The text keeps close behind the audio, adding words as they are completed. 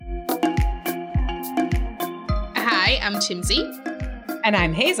I am Chimsy. And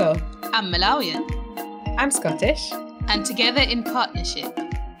I'm Hazel. I'm Malawian. I'm Scottish. And together in partnership,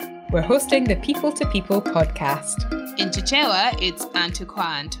 we're hosting the People to People podcast. In Chichewa, it's Antu Kwa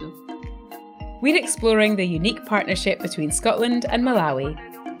Antu. We're exploring the unique partnership between Scotland and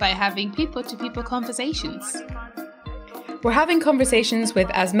Malawi by having people to people conversations. We're having conversations with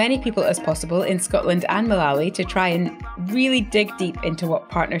as many people as possible in Scotland and Malawi to try and really dig deep into what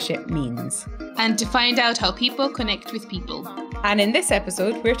partnership means. And to find out how people connect with people. And in this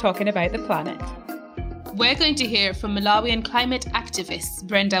episode, we're talking about the planet. We're going to hear from Malawian climate activists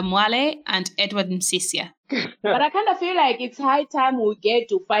Brenda Mwale and Edward Msisia. But I kind of feel like it's high time we get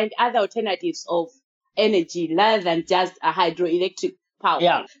to find other alternatives of energy rather than just a hydroelectric power.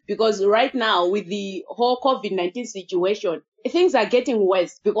 Yeah. Because right now, with the whole COVID-19 situation, things are getting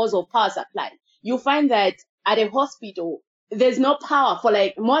worse because of power supply. You find that at a hospital, there's no power for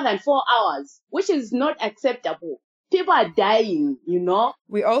like more than 4 hours, which is not acceptable. People are dying, you know.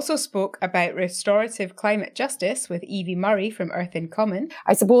 We also spoke about restorative climate justice with Evie Murray from Earth in Common.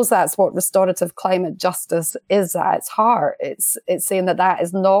 I suppose that's what restorative climate justice is at its heart. It's saying that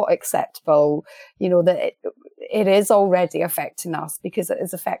is not acceptable, you know, that it is already affecting us because it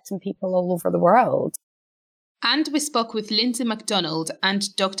is affecting people all over the world. And we spoke with Lindsay MacDonald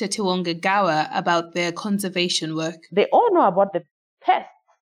and Dr. Tiwonga Gawa about their conservation work. They all know about the pests,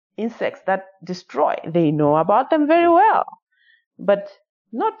 insects that destroy. They know about them very well, but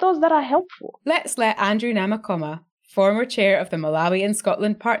not those that are helpful. Let's let Andrew Namakoma, former chair of the Malawi and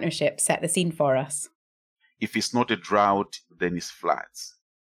Scotland Partnership, set the scene for us. If it's not a drought, then it's floods.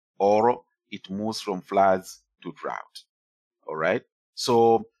 Or it moves from floods to drought. All right?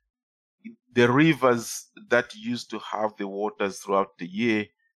 So the rivers that used to have the waters throughout the year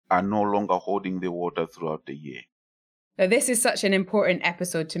are no longer holding the water throughout the year. Now, this is such an important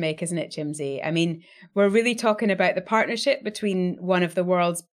episode to make, isn't it, Chimsy? I mean, we're really talking about the partnership between one of the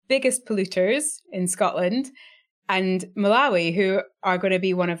world's biggest polluters in Scotland and Malawi, who are going to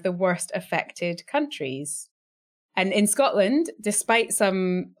be one of the worst affected countries. And in Scotland, despite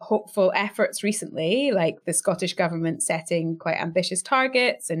some hopeful efforts recently, like the Scottish government setting quite ambitious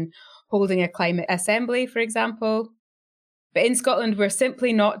targets and holding a climate assembly, for example, but in Scotland, we're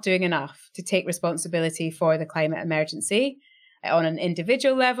simply not doing enough to take responsibility for the climate emergency. On an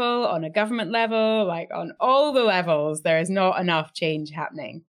individual level, on a government level, like on all the levels, there is not enough change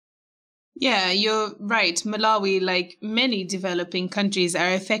happening. Yeah, you're right. Malawi, like many developing countries,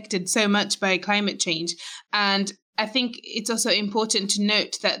 are affected so much by climate change. And I think it's also important to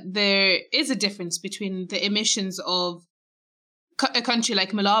note that there is a difference between the emissions of a country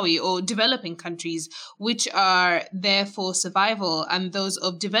like Malawi or developing countries, which are there for survival, and those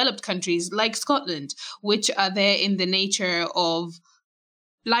of developed countries like Scotland, which are there in the nature of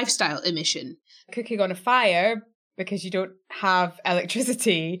lifestyle emission. Cooking on a fire because you don't have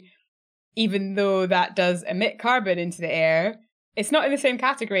electricity, even though that does emit carbon into the air, it's not in the same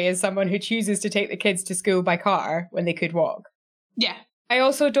category as someone who chooses to take the kids to school by car when they could walk. Yeah. I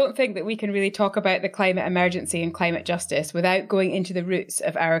also don't think that we can really talk about the climate emergency and climate justice without going into the roots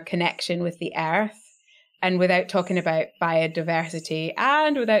of our connection with the earth and without talking about biodiversity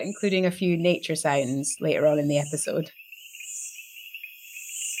and without including a few nature sounds later on in the episode.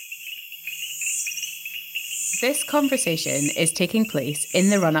 This conversation is taking place in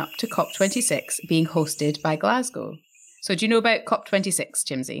the run-up to COP26 being hosted by Glasgow. So do you know about COP26,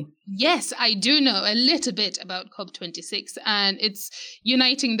 Chimsy? Yes, I do know a little bit about COP26, and it's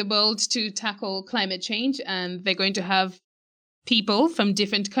uniting the world to tackle climate change, and they're going to have people from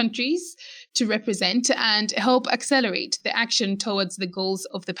different countries to represent and help accelerate the action towards the goals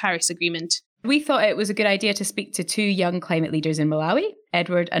of the Paris Agreement. We thought it was a good idea to speak to two young climate leaders in Malawi,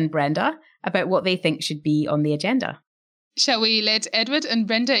 Edward and Brenda, about what they think should be on the agenda. Shall we let Edward and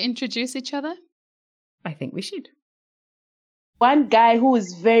Brenda introduce each other? I think we should. One guy who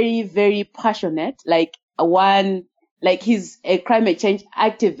is very, very passionate, he's a climate change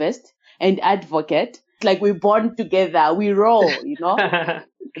activist and advocate. Like we're born together, we roll, you know,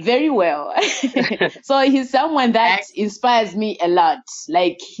 very well. So he's someone that inspires me a lot.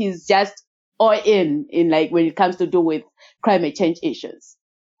 Like he's just all in like when it comes to do with climate change issues.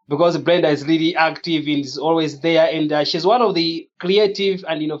 Because Brenda is really active and is always there, and she's one of the creative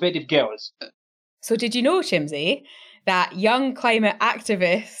and innovative girls. So did you know, Chimsy, that young climate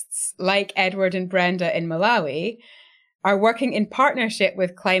activists like Edward and Brenda in Malawi are working in partnership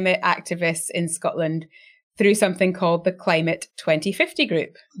with climate activists in Scotland through something called the Climate 2050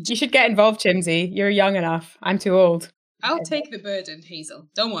 group? You should get involved, Chimsy. You're young enough. I'm too old. I'll take the burden, Hazel.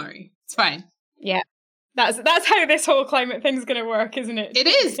 Don't worry. It's fine. Yeah. That's how this whole climate thing's going to work, isn't it? It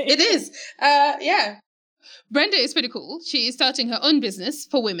is. Yeah. Brenda is pretty cool. She is starting her own business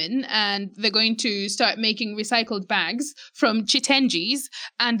for women, and they're going to start making recycled bags from chitenjis.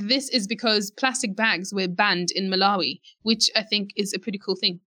 And this is because plastic bags were banned in Malawi, which I think is a pretty cool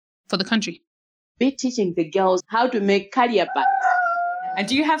thing for the country. Be teaching the girls how to make carrier bags. And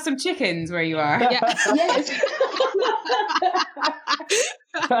do you have some chickens where you are? Yeah. Yes.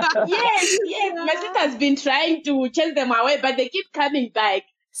 yes. My sister has been trying to chase them away, but they keep coming back.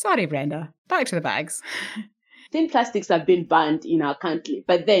 Sorry, Brenda. Back to the bags. Thin plastics have been banned in our country,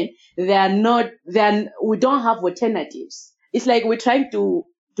 but then we don't have alternatives. It's like we're trying to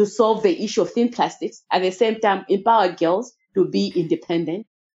solve the issue of thin plastics, at the same time empower girls to be independent.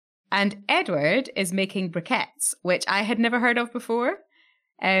 And Edward is making briquettes, which I had never heard of before.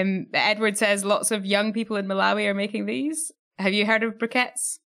 Edward says lots of young people in Malawi are making these. Have you heard of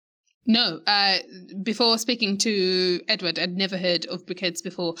briquettes? No. Before speaking to Edward, I'd never heard of briquettes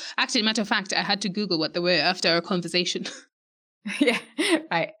before. Actually, matter of fact, I had to Google what they were after our conversation. Yeah,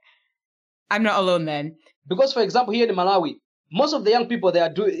 right. I'm not alone then. Because, for example, here in Malawi, most of the young people they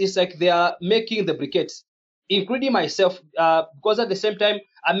are making the briquettes, including myself. Because at the same time,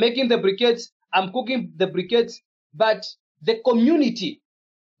 I'm making the briquettes, I'm cooking the briquettes, but the community,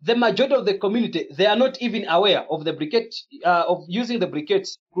 the majority of the community, they are not even aware of the briquette, of using the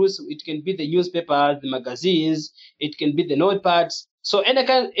briquettes. It can be the newspapers, the magazines, it can be the notepads. So any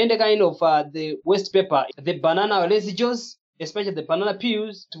kind of the waste paper, the banana residues, especially the banana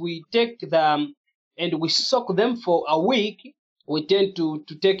peels, we take them and we soak them for a week. We tend to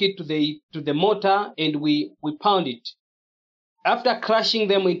take it to the mortar and we pound it. After crushing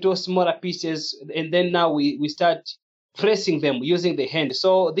them into smaller pieces, and then now we start pressing them using the hand.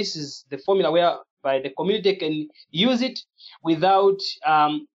 So this is the formula whereby the community can use it without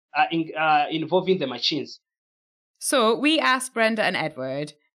involving the machines. So we asked Brenda and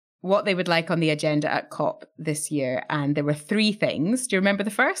Edward what they would like on the agenda at COP this year, and there were 3 things. Do you remember the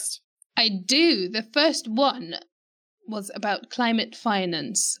first? I do. The first one was about climate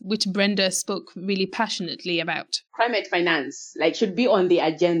finance, which Brenda spoke really passionately about. Climate finance, should be on the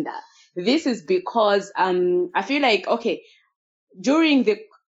agenda. This is because I feel like, during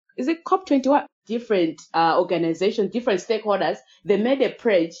is it COP21? Different organizations, different stakeholders, they made a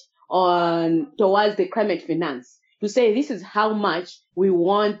pledge towards the climate finance to say this is how much we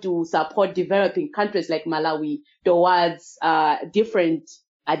want to support developing countries like Malawi towards different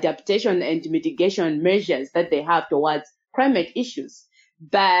adaptation and mitigation measures that they have towards climate issues.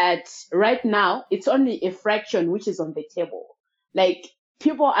 But right now, it's only a fraction which is on the table.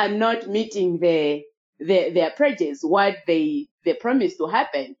 People are not meeting their pledges, what they promised to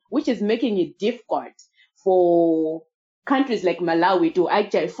happen, which is making it difficult for countries like Malawi to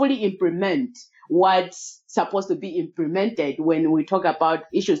actually fully implement what's supposed to be implemented when we talk about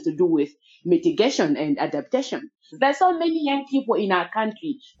issues to do with mitigation and adaptation. There's so many young people in our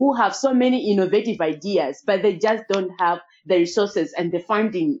country who have so many innovative ideas, but they just don't have the resources and the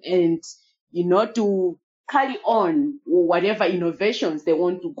funding and, to carry on whatever innovations they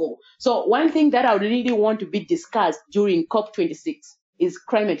want to go. So one thing that I really want to be discussed during COP26 is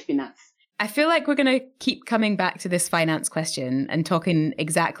climate finance. I feel like we're going to keep coming back to this finance question and talking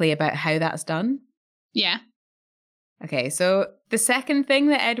exactly about how that's done. Yeah. Okay, so the second thing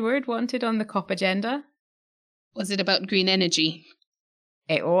that Edward wanted on the COP agenda? Was it about green energy?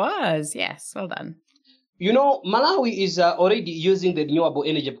 It was, yes. Well done. Malawi is already using the renewable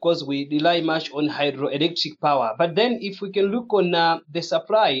energy because we rely much on hydroelectric power. But then if we can look on the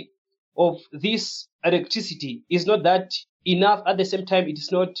supply of this electricity is not that enough. At the same time, it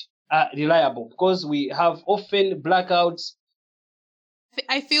is not reliable because we have often blackouts.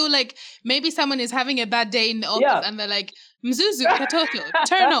 I feel like maybe someone is having a bad day in the office and they're like, Mzuzu Katoto,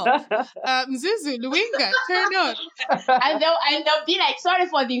 turn off. Mzuzu Luinga, turn off. And they'll be like, sorry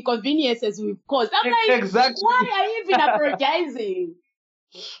for the inconveniences we've caused. I'm like, exactly. Why are you even apologizing?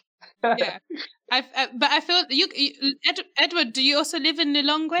 Yeah. But I feel you Edward, do you also live in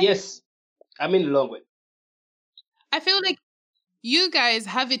Lilongwe? Yes, I'm in Lilongwe. I feel like you guys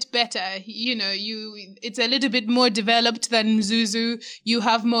have it better. It's a little bit more developed than Mzuzu. You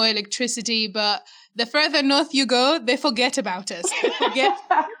have more electricity, but the further north you go, they forget about us. They forget.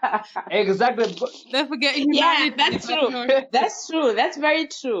 Exactly. They forget. Yeah, that's true. That's true. That's very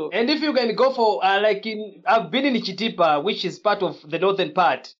true. And if you can go for I've been in Chitipa, which is part of the northern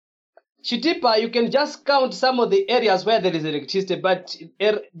part. Chitipa, you can just count some of the areas where there is electricity, but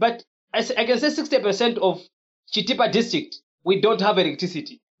I can say 60% of Chitipa district we don't have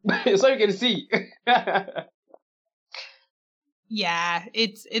electricity. So you can see. Yeah,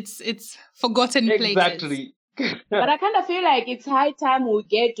 it's forgotten places. Exactly. But I kind of feel like it's high time we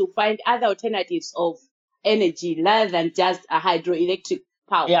get to find other alternatives of energy rather than just a hydroelectric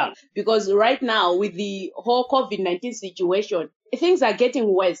power. Yeah. Because right now, with the whole COVID-19 situation, things are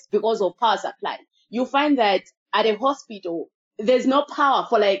getting worse because of power supply. You find that at a hospital, there's no power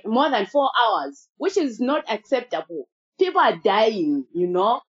for like more than 4 hours, which is not acceptable. People are dying,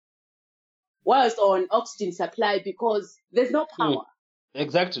 whilst on oxygen supply because there's no power.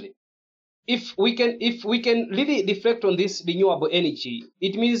 Exactly. If we can really reflect on this renewable energy,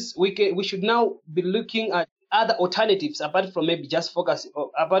 it means we should now be looking at other alternatives apart from just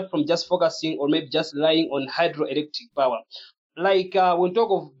focusing or maybe just relying on hydroelectric power. Like when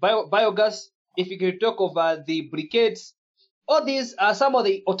talk of biogas, if you can talk of the briquettes, all these are some of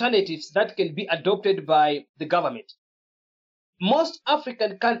the alternatives that can be adopted by the government. Most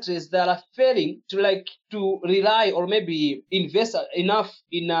African countries that are failing to rely or maybe invest enough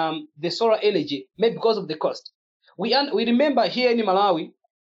in the solar energy, maybe because of the cost. We remember here in Malawi,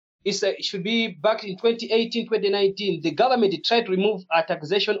 it should be back in 2018, 2019, the government tried to remove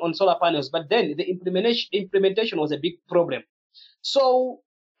taxation on solar panels, but then the implementation was a big problem. So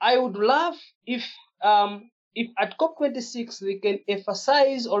I would love if at COP26 they can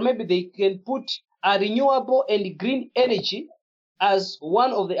emphasize or maybe they can put a renewable and green energy as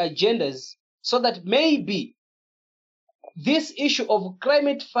one of the agendas, so that maybe this issue of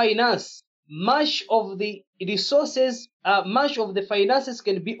climate finance, much of the resources, much of the finances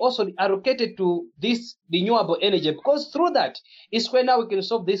can be also allocated to this renewable energy, because through that is where now we can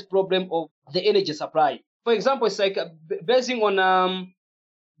solve this problem of the energy supply. For example, it's like basing on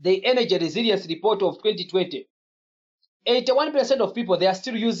the energy resilience report of 2020, 81% of people, they are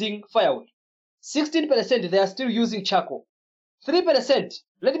still using firewood. 16% they are still using charcoal. 3%,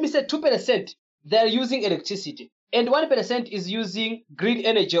 let me say 2%, they are using electricity. And 1% is using green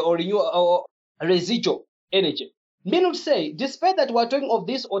energy or residual energy. Meaning to say, despite that we're talking of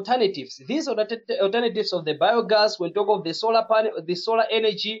these alternatives of the biogas, when talk of the solar panel, the solar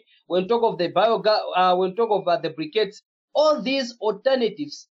energy, when talk of the biogas, when talk of the briquettes, all these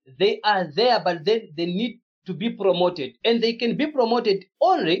alternatives, they are there, but then they need to be promoted. And they can be promoted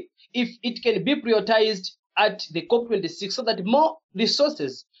only if it can be prioritized at the COP26, so that more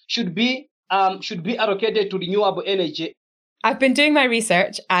resources should be allocated to renewable energy. I've been doing my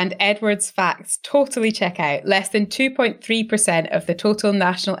research, and Edward's facts totally check out. Less than 2.3% of the total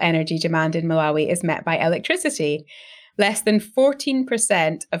national energy demand in Malawi is met by electricity. Less than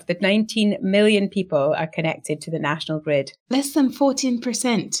 14% of the 19 million people are connected to the national grid. Less than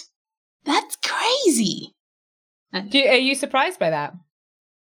 14%. That's crazy. Are you surprised by that?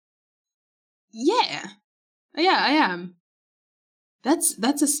 Yeah, I am. That's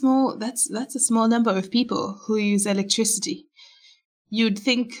a small number of people who use electricity. You'd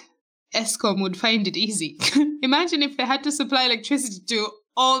think Eskom would find it easy. Imagine if they had to supply electricity to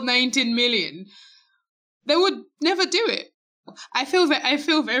all 19 million. They would never do it. I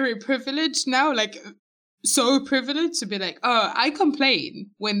feel very privileged now, so privileged to be like, oh, I complain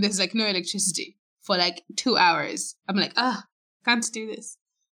when there's no electricity for 2 hours. I'm like, can't do this.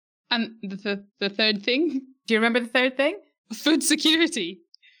 And the third thing? Do you remember the third thing? Food security.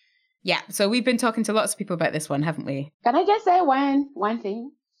 Yeah, so we've been talking to lots of people about this one, haven't we? Can I just say one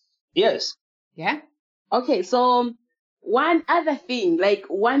thing? Yes. Yeah? Okay, so one other thing,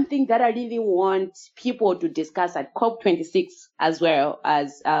 one thing that I really want people to discuss at COP26 as well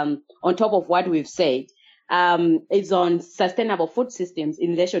as on top of what we've said, is on sustainable food systems in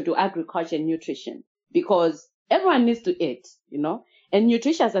relation to agriculture and nutrition. Because everyone needs to eat, and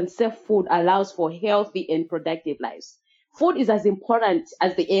nutritious and safe food allows for healthy and productive lives. Food is as important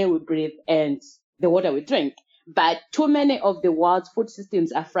as the air we breathe and the water we drink. But too many of the world's food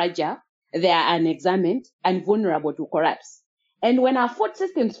systems are fragile, they are unexamined, and vulnerable to collapse. And when our food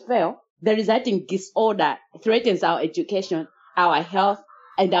systems fail, the resulting disorder threatens our education, our health,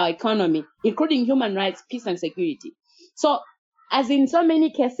 and our economy, including human rights, peace, and security. So, as in so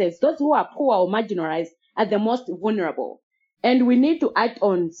many cases, those who are poor or marginalized are the most vulnerable. And we need to act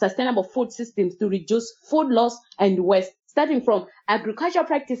on sustainable food systems to reduce food loss and waste, starting from agricultural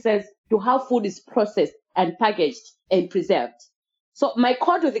practices to how food is processed and packaged and preserved. So my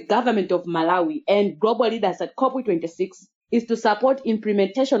call to the government of Malawi and global leaders at COP26 is to support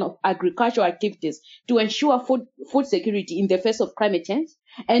implementation of agricultural activities to ensure food security in the face of climate change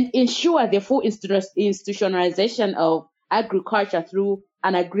and ensure the full institutionalization of agriculture through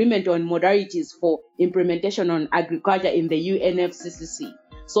an agreement on modalities for implementation on agriculture in the UNFCCC.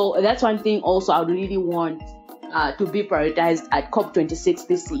 So that's one thing also I really want to be prioritized at COP26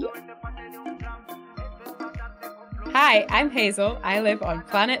 this year. Hi, I'm Hazel. I live on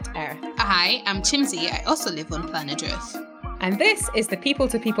planet Earth. Hi, I'm Chimsy. I also live on planet Earth. And this is the People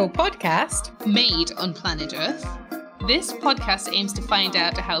to People podcast, made on planet Earth. This podcast aims to find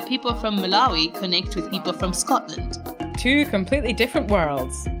out how people from Malawi connect with people from Scotland. 2 completely different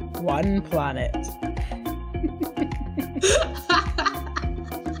worlds, 1 planet.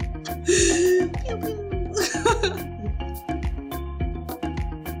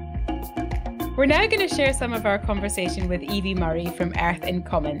 We're now going to share some of our conversation with Evie Murray from Earth in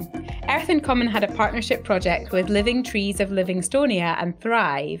Common. Earth in Common had a partnership project with Living Trees of Livingstonia and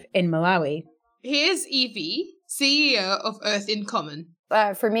Thrive in Malawi. Here's Evie, CEO of Earth in Common.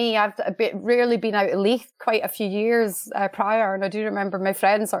 For me, I've rarely been out of Leith quite a few years prior, and I do remember my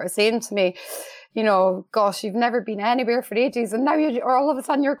friends sort of saying to me, you know, gosh, you've never been anywhere for ages, and now or all of a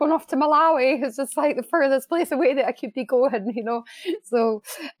sudden you're going off to Malawi. It's just like the furthest place away that I could be going, you know. So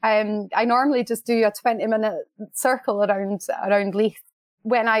I normally just do a 20-minute circle around Leith.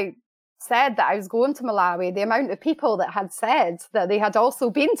 When I said that I was going to Malawi, the amount of people that had said that they had also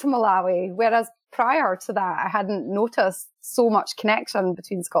been to Malawi, whereas prior to that, I hadn't noticed so much connection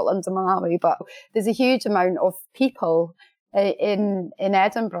between Scotland and Malawi. But there's a huge amount of people in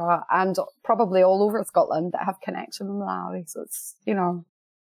Edinburgh and probably all over Scotland that have connection with Malawi. So it's, you know,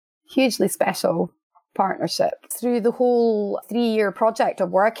 hugely special partnership. Through the whole 3-year project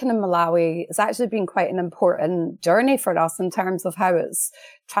of working in Malawi, it's actually been quite an important journey for us in terms of how it's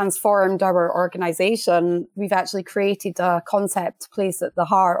transformed our organisation. We've actually created a concept placed at the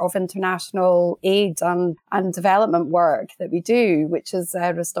heart of international aid and development work that we do, which is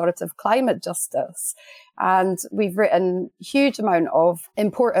restorative climate justice. And we've written a huge amount of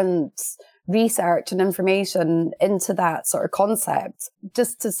important research and information into that sort of concept.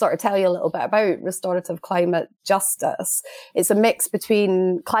 Just to sort of tell you a little bit about restorative climate justice, it's a mix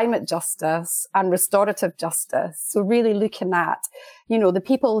between climate justice and restorative justice. So really looking at, you know, the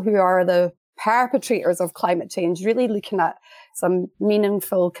people who are the perpetrators of climate change, really looking at some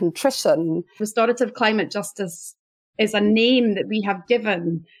meaningful contrition. Restorative climate justice is a name that we have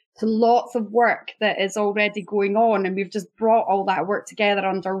given to lots of work that is already going on, and we've just brought all that work together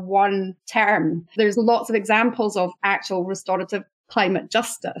under one term. There's lots of examples of actual restorative climate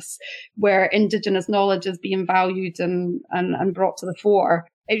justice where Indigenous knowledge is being valued and brought to the fore.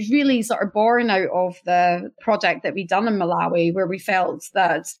 It's really sort of born out of the project that we done in Malawi, where we felt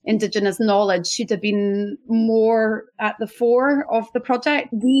that Indigenous knowledge should have been more at the fore of the project.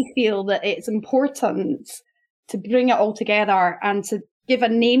 We feel that it's important to bring it all together and to give a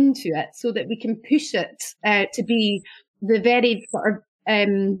name to it so that we can push it to be the very sort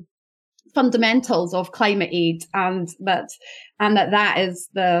of fundamentals of climate aid, and that is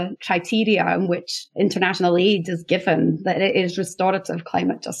the criteria in which international aid is given, that it is restorative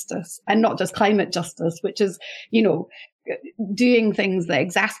climate justice and not just climate justice, which is, you know, doing things that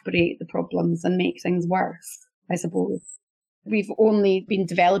exacerbate the problems and make things worse, I suppose. We've only been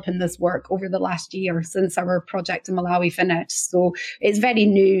developing this work over the last year since our project in Malawi finished. So it's very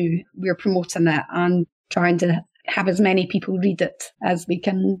new. We're promoting it and trying to have as many people read it as we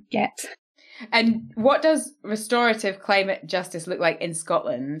can get. And what does restorative climate justice look like in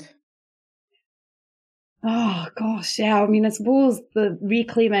Scotland? Oh, gosh, yeah. I mean, I suppose the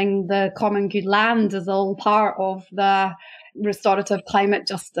reclaiming the common good land is all part of the restorative climate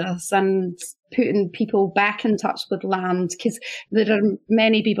justice, and putting people back in touch with land, because there are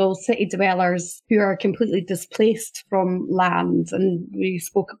many people, city dwellers, who are completely displaced from land. And we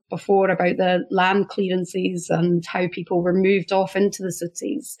spoke before about the land clearances and how people were moved off into the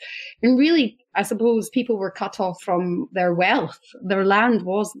cities. And really, I suppose people were cut off from their wealth. Their land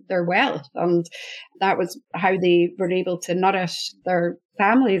was their wealth, and that was how they were able to nourish their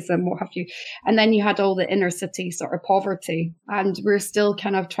families and what have you. And then you had all the inner city sort of poverty, and we're still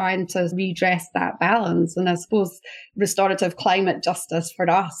kind of trying to redress that balance. And I suppose restorative climate justice for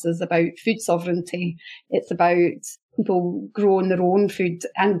us is about food sovereignty. It's about people growing their own food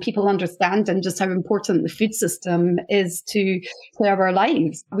and people understanding just how important the food system is to our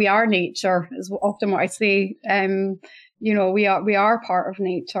lives. We are nature, is often what I say. You know, we are part of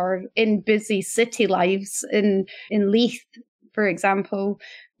nature. In busy city lives, in Leith, for example,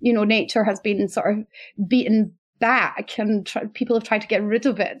 you know, nature has been sort of beaten back, and people have tried to get rid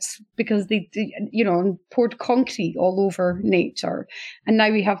of it because they, you know, poured concrete all over nature. And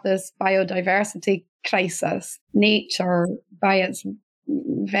now we have this biodiversity crisis. Nature, by its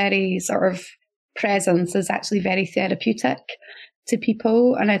very sort of presence, is actually very therapeutic to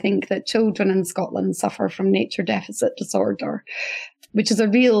people. And I think that children in Scotland suffer from nature deficit disorder, which is a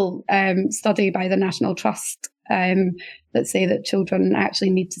real study by the National Trust that say that children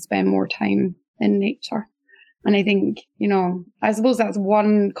actually need to spend more time in nature. And I think, you know, I suppose that's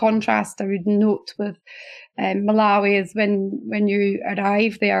one contrast I would note with Malawi is when you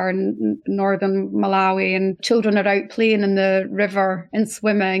arrive there in northern Malawi, and children are out playing in the river and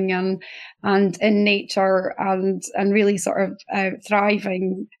swimming and in nature and really sort of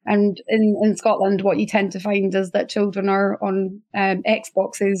thriving. And in Scotland, what you tend to find is that children are on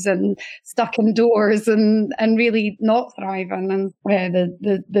Xboxes and stuck indoors and really not thriving. And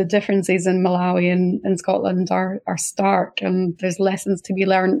the differences in Malawi and Scotland are stark, and there's lessons to be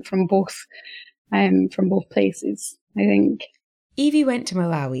learned from both places, I think. Evie went to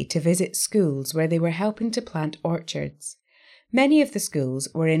Malawi to visit schools where they were helping to plant orchards. Many of the schools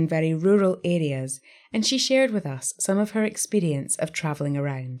were in very rural areas, and she shared with us some of her experience of travelling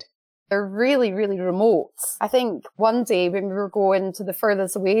around. They're really, really remote. I think one day when we were going to the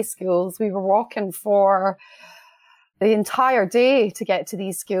furthest away schools, we were walking for the entire day to get to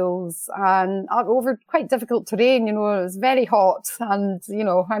these schools, and over quite difficult terrain. It was very hot, and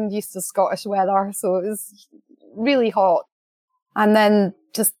I'm used to Scottish weather, so it was really hot. And then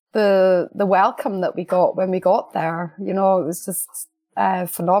just the welcome that we got when we got there, it was just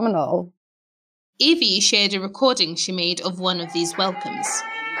phenomenal. Evie shared a recording she made of one of these welcomes.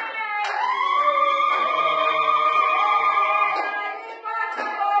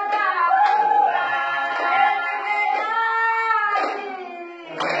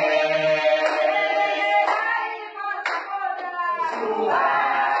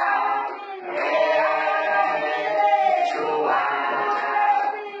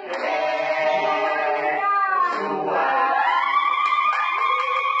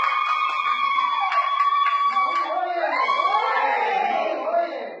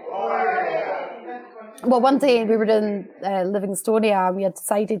 Well, one day we were in Livingstonia, and we had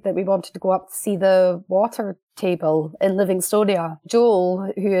decided that we wanted to go up to see the water table in Livingstonia.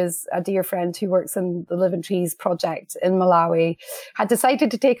 Joel, who is a dear friend who works in the Living Trees project in Malawi, had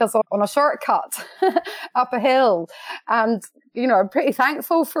decided to take us on a shortcut up a hill. And, I'm pretty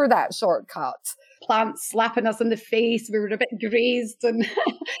thankful for that shortcut. Plants slapping us in the face. We were a bit grazed, and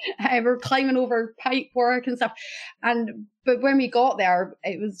we were climbing over pipework and stuff. But when we got there,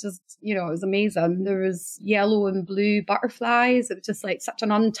 it was just, it was amazing. There was yellow and blue butterflies. It was just like such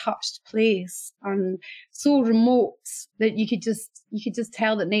an untouched place, and so remote that you could just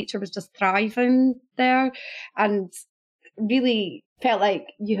tell that nature was just thriving there, and really felt like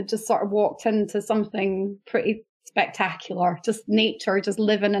you had just sort of walked into something pretty spectacular, just nature, just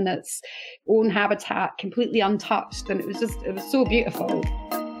living in its own habitat, completely untouched. And it was so beautiful.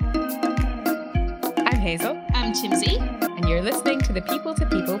 I'm Hazel. I'm Chimsy. And you're listening to the People to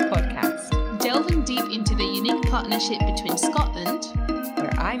People podcast. Delving deep into the unique partnership between Scotland,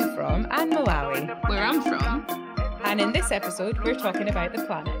 where I'm from, and Malawi, where I'm from. And in this episode, we're talking about the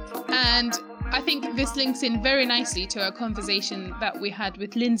planet. And I think this links in very nicely to our conversation that we had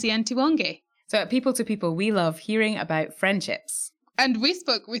with Lindsay and Tiwonge. So at People to People, we love hearing about friendships. And we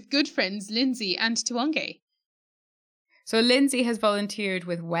spoke with good friends Lindsay and Tiwonge. So Lindsay has volunteered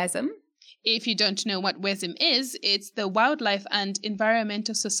with WESM. If you don't know what WESM is, it's the Wildlife and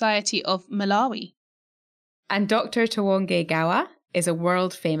Environmental Society of Malawi. And Dr. Tiwonge Gawa is a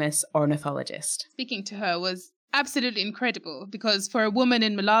world-famous ornithologist. Speaking to her was absolutely incredible, because for a woman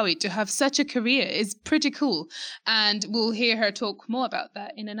in Malawi to have such a career is pretty cool, and we'll hear her talk more about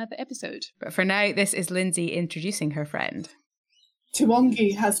that in another episode. But for now, this is Lindsay introducing her friend.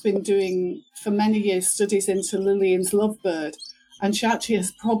 Tiwonge has been doing for many years studies into Lillian's lovebird, and she actually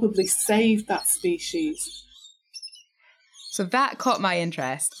has probably saved that species. So that caught my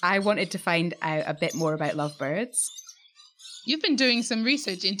interest. I wanted to find out a bit more about lovebirds. You've been doing some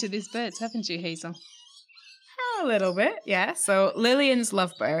research into these birds, haven't you, Hazel? A little bit, yeah. So Lillian's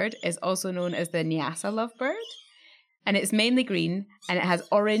lovebird is also known as the Nyasa lovebird, and it's mainly green, and it has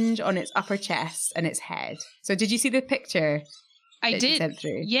orange on its upper chest and its head. So did you see the picture? I did. Sent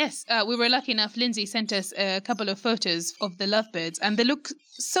through? Yes, we were lucky enough. Lindsay sent us a couple of photos of the lovebirds, and they look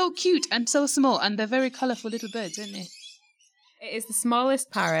so cute and so small, and they're very colourful little birds, aren't they? It is the smallest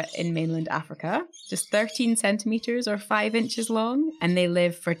parrot in mainland Africa, just 13 centimetres or 5 inches long, and they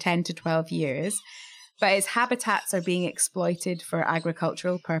live for 10 to 12 years. But its habitats are being exploited for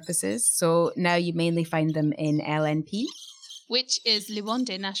agricultural purposes, so now you mainly find them in LNP, which is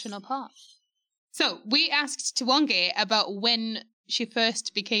Liwonde National Park. So we asked Tiwonge about when she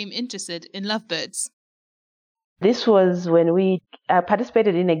first became interested in lovebirds. This was when we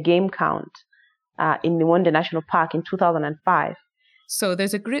participated in a game count in Liwonde National Park in 2005. So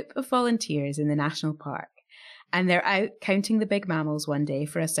there's a group of volunteers in the national park, and they're out counting the big mammals one day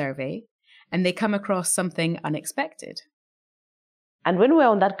for a survey, and they come across something unexpected. And when we were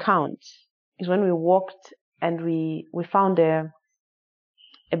on that count is when we walked and we found a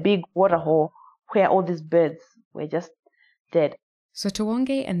big water hole where all these birds were just dead. So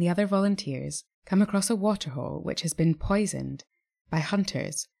Tawonge and the other volunteers come across a waterhole which has been poisoned by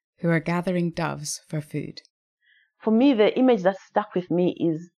hunters who are gathering doves for food. For me, the image that stuck with me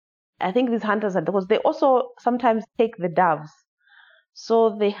is, I think these hunters had, because they also sometimes take the doves.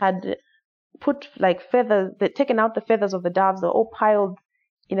 So they had put like feathers, they'd taken out the feathers of the doves, they're all piled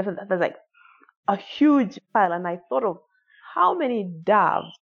in there's like a huge pile. And I thought of how many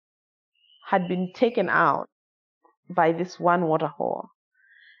doves had been taken out by this one waterhole.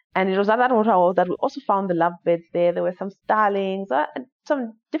 And it was at that waterhole that we also found the lovebirds there. There were some starlings, and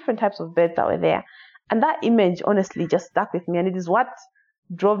some different types of birds that were there. And that image honestly just stuck with me. And it is what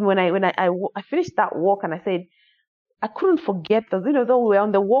drove me when I finished that walk, and I said, I couldn't forget those, though we were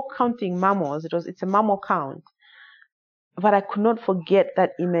on the walk counting mammals, it's a mammal count. But I could not forget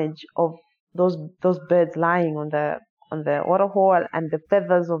that image of those birds lying on the waterhole and the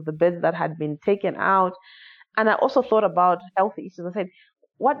feathers of the birds that had been taken out. And I also thought about health issues. I said,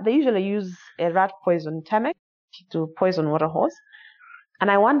 what they usually use a rat poison, Tamek, to poison waterholes. And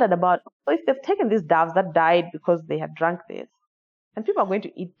I wondered about, if they've taken these doves that died because they had drunk this, and people are going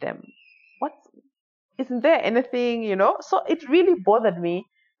to eat them, isn't there anything, So it really bothered me.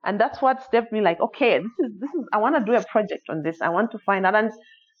 And that's what stepped me like, okay, this is, I want to do a project on this. I want to find out. And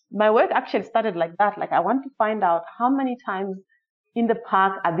my work actually started like that. Like, I want to find out how many times in the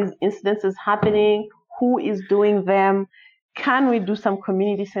park are these incidences happening? Who is doing them? Can we do some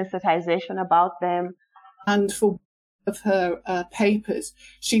community sensitization about them? And for of her papers,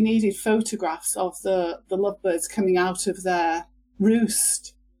 she needed photographs of the lovebirds coming out of their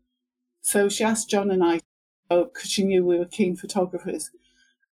roost. So she asked John and I, because she knew we were keen photographers,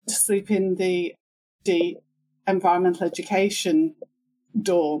 to sleep in the environmental education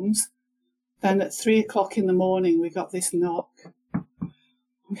dorms. Then at 3:00 in the morning, we got this knock.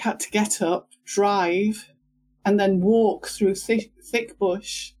 We had to get up, drive, and then walk through thick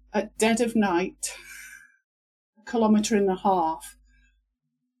bush at dead of night, 1.5 kilometres.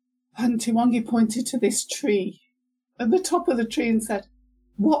 And Tiwangi pointed to this tree at the top of the tree and said,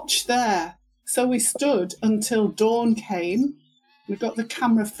 "Watch there." So we stood until dawn came. We got the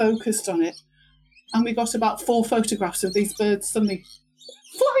camera focused on it, and we got about 4 photographs of these birds suddenly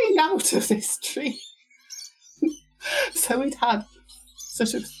flying out of this tree. So we'd had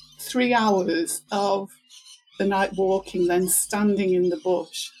sort of 3 hours of the night walking, then standing in the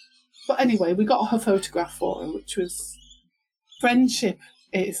bush. But anyway, we got her photograph for her, which was friendship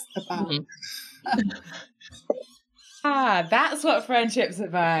is about. Mm-hmm. That's what friendship's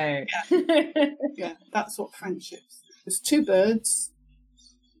about. Yeah, that's what friendship's. There's 2 birds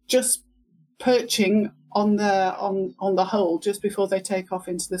just perching on the hole just before they take off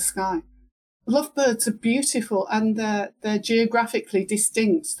into the sky. Lovebirds are beautiful, and they're geographically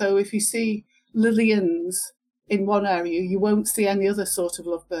distinct. So if you see Lillians in one area, you won't see any other sort of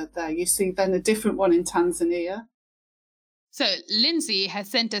lovebird there. You see then a different one in Tanzania. So Lindsay has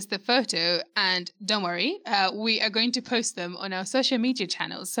sent us the photo, and don't worry, we are going to post them on our social media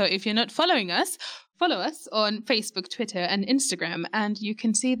channels. So if you're not following us, follow us on Facebook, Twitter, and Instagram, and you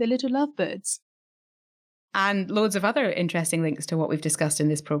can see the little lovebirds. And loads of other interesting links to what we've discussed in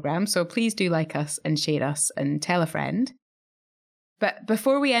this programme. So please do like us and share us and tell a friend. But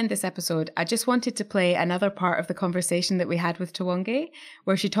before we end this episode, I just wanted to play another part of the conversation that we had with Tawonge,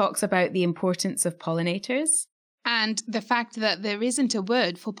 where she talks about the importance of pollinators. And the fact that there isn't a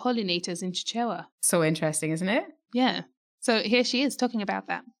word for pollinators in Chichewa. So interesting, isn't it? Yeah. So here she is talking about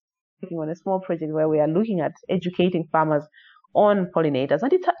that. Working on a small project where we are looking at educating farmers on pollinators.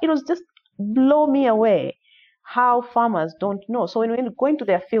 And it was just blow me away how farmers don't know. So when we're going to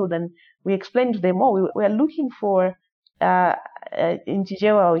their field and we explain to them, we are looking for, in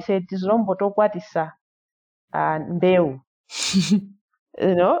Chichewa, we say, Tizrombo tokwatisa mbeu.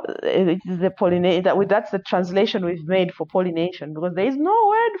 It is the pollinator. That's the translation we've made for pollination, because there is no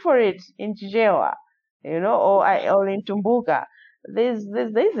word for it in Chichewa, or in Tumbuka. There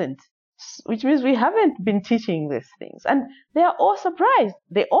isn't, which means we haven't been teaching these things. And they are all surprised.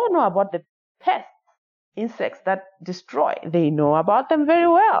 They all know about the pests, insects that destroy. They know about them very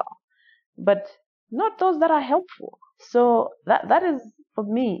well, but not those that are helpful. So that is, for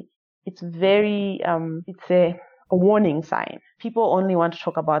me, it's very, it's a warning sign. People only want to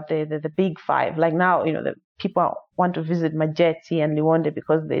talk about the big 5. Like now, the people want to visit Majeti and Liwonde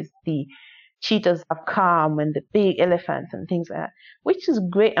because there's the cheetahs have come and the big elephants and things like that, which is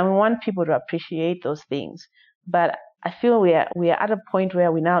great. And we want people to appreciate those things. But I feel we are at a point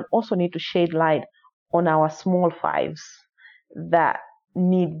where we now also need to shed light on our small 5s that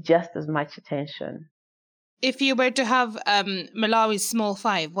need just as much attention. If you were to have Malawi's small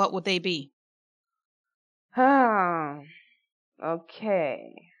 5, what would they be?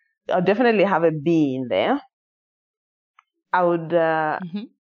 Okay. I'll definitely have a bee in there. I would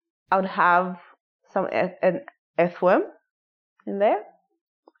have an earthworm in there.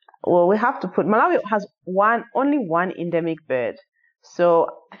 Well, we have to put, Malawi has only one endemic bird. So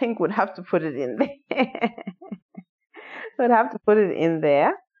I think we'd have to put it in there. We'd have to put it in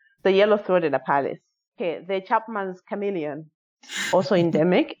there. The yellow-throated apallis. Okay, the Chapman's chameleon, also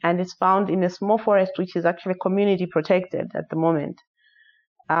endemic, and it's found in a small forest which is actually community protected at the moment,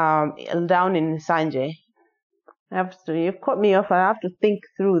 down in Sanje. You've caught me off. I have to think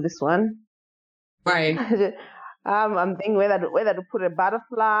through this one. Right. I'm thinking whether to put a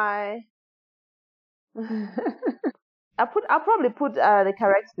butterfly. I'll probably put the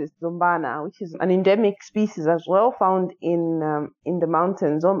Caraxis zombana, which is an endemic species as well, found in the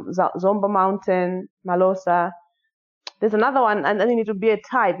mountains, Zomba Mountain, Malosa. There's another one, and then it will be a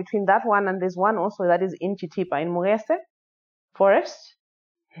tie between that one and there's one also that is in Chitipa, in Murese Forest.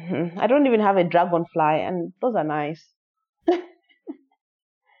 I don't even have a dragonfly, and those are nice.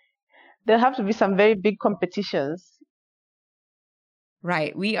 There'll have to be some very big competitions.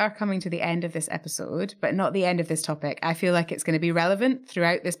 Right, we are coming to the end of this episode, but not the end of this topic. I feel like it's going to be relevant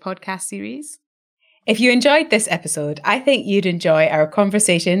throughout this podcast series. If you enjoyed this episode, I think you'd enjoy our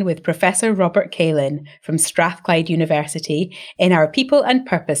conversation with Professor Robert Kalin from Strathclyde University in our People and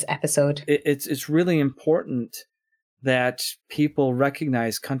Purpose episode. It's really important that people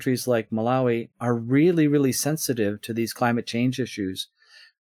recognize countries like Malawi are really, really sensitive to these climate change issues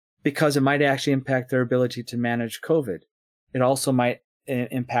because it might actually impact their ability to manage COVID. It also might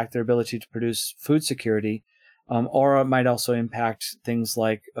impact their ability to produce food security, or it might also impact things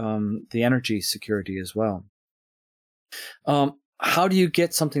like the energy security as well. How do you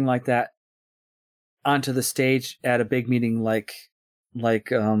get something like that onto the stage at a big meeting like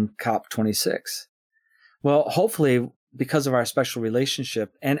COP26? Well, hopefully, because of our special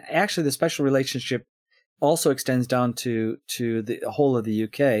relationship, and actually the special relationship also extends down to the whole of the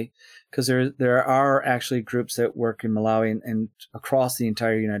UK, because there are actually groups that work in Malawi and across the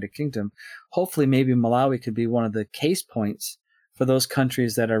entire United Kingdom. Hopefully, maybe Malawi could be one of the case points for those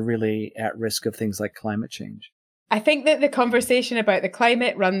countries that are really at risk of things like climate change. I think that the conversation about the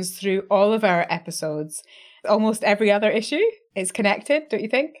climate runs through all of our episodes. Almost every other issue is connected, don't you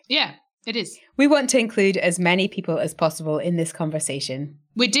think? Yeah, it is. We want to include as many people as possible in this conversation.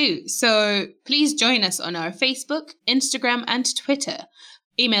 We do. So please join us on our Facebook, Instagram, and Twitter.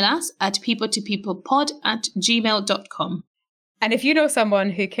 Email us at peopletopeoplepod@gmail.com. And if you know someone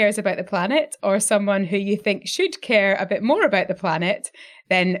who cares about the planet or someone who you think should care a bit more about the planet,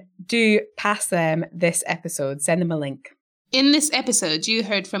 then do pass them this episode. Send them a link. In this episode, you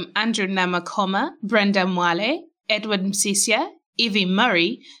heard from Andrew Namakoma, Brenda Mwale, Edward Msisia, Evie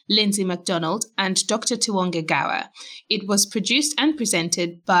Murray, Lindsay MacDonald, and Dr. Tiwonga Gawa. It was produced and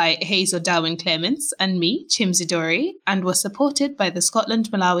presented by Hazel Darwin Clements and me, Chimzi Dori, and was supported by the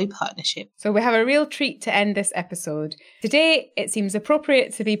Scotland-Malawi Partnership. So we have a real treat to end this episode. Today, it seems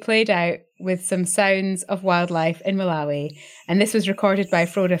appropriate to be played out with some sounds of wildlife in Malawi. And this was recorded by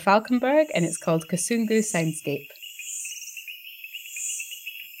Frode Falkenberg, and it's called Kasungu Soundscape.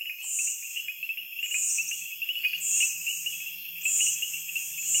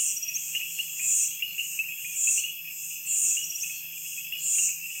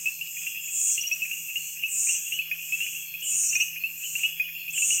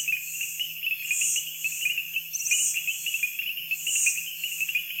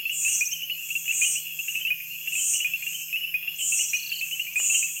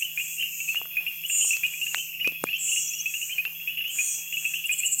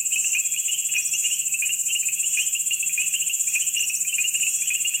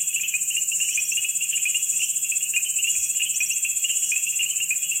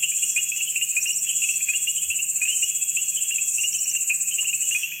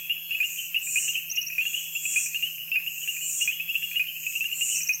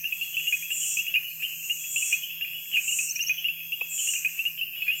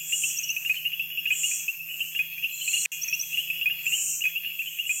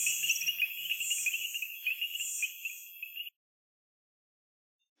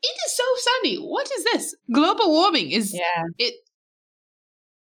 So sunny. What is this? Global warming is Yeah.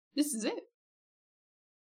 This is it.